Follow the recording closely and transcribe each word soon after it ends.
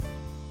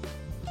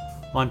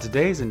On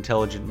today's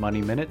Intelligent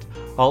Money Minute,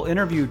 I'll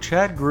interview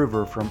Chad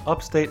Groover from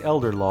Upstate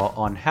Elder Law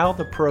on how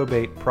the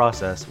probate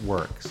process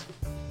works.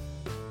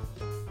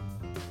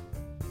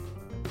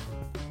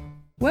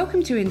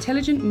 Welcome to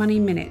Intelligent Money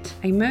Minute,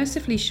 a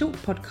mercifully short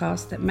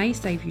podcast that may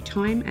save you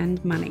time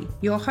and money.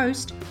 Your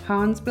host,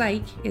 Hans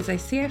Blake, is a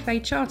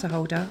CFA charter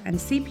holder and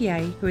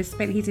CPA who has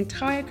spent his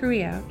entire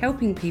career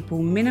helping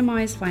people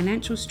minimize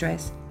financial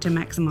stress to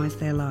maximize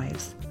their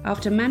lives.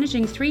 After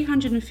managing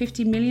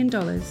 $350 million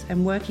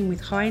and working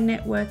with high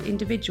net worth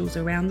individuals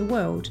around the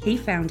world, he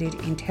founded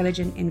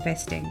Intelligent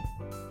Investing.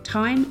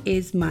 Time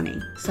is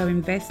money, so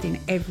invest in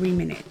every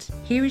minute.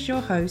 Here is your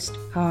host,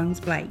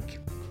 Hans Blake.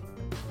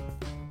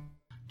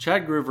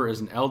 Chad Groover is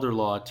an elder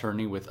law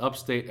attorney with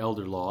Upstate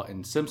Elder Law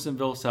in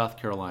Simpsonville, South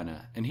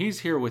Carolina, and he's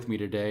here with me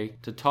today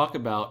to talk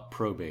about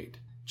probate.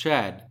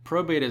 Chad,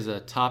 probate is a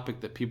topic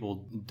that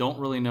people don't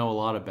really know a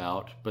lot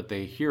about, but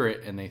they hear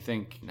it and they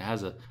think it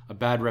has a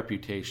bad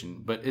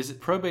reputation. But is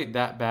probate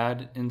that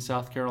bad in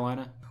South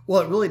Carolina?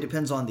 Well, it really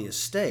depends on the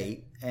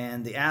estate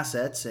and the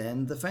assets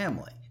and the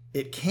family.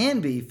 It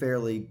can be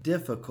fairly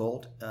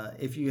difficult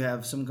if you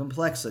have some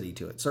complexity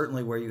to it,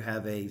 certainly where you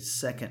have a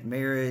second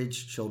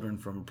marriage, children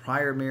from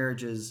prior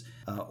marriages,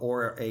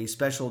 or a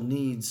special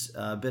needs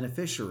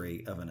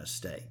beneficiary of an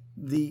estate.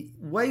 The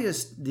way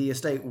the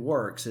estate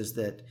works is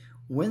that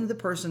when the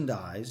person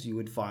dies, you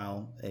would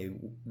file a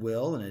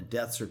will and a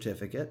death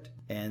certificate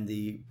and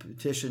the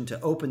petition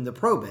to open the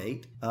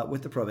probate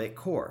with the probate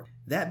court.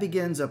 That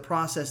begins a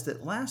process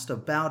that lasts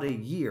about a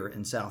year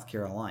in South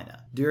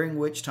Carolina, during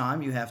which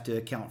time you have to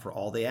account for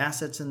all the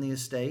assets in the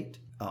estate.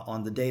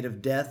 On the date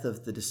of death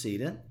of the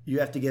decedent,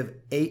 you have to give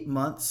 8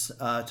 months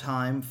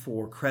time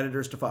for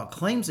creditors to file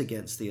claims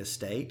against the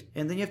estate,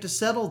 and then you have to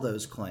settle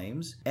those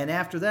claims, and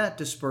after that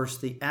disperse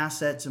the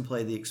assets and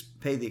pay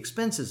the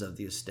expenses of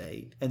the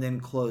estate, and then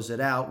close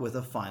it out with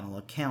a final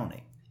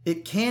accounting.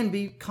 It can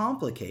be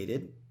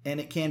complicated,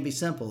 and it can be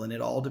simple, and it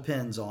all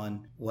depends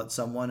on what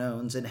someone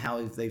owns and how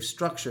they've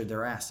structured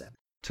their assets.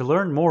 To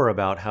learn more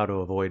about how to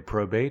avoid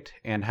probate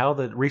and how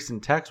the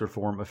recent tax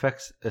reform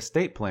affects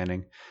estate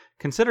planning,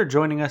 consider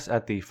joining us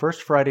at the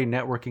First Friday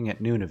Networking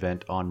at Noon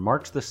event on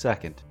March the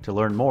 2nd. To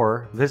learn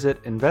more,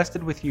 visit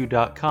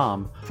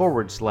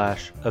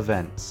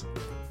investedwithyou.com/events.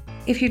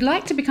 If you'd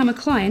like to become a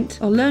client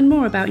or learn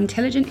more about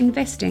intelligent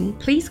investing,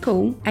 please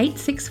call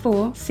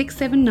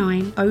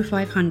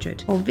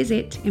 864-679-0500 or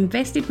visit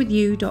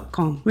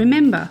investedwithyou.com.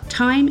 Remember,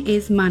 time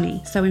is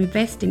money, so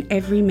invest in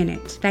every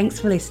minute. Thanks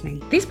for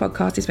listening. This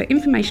podcast is for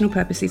informational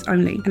purposes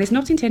only and is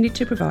not intended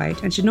to provide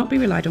and should not be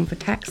relied on for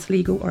tax,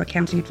 legal, or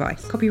accounting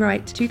advice.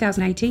 Copyright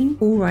 2018,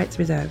 all rights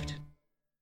reserved.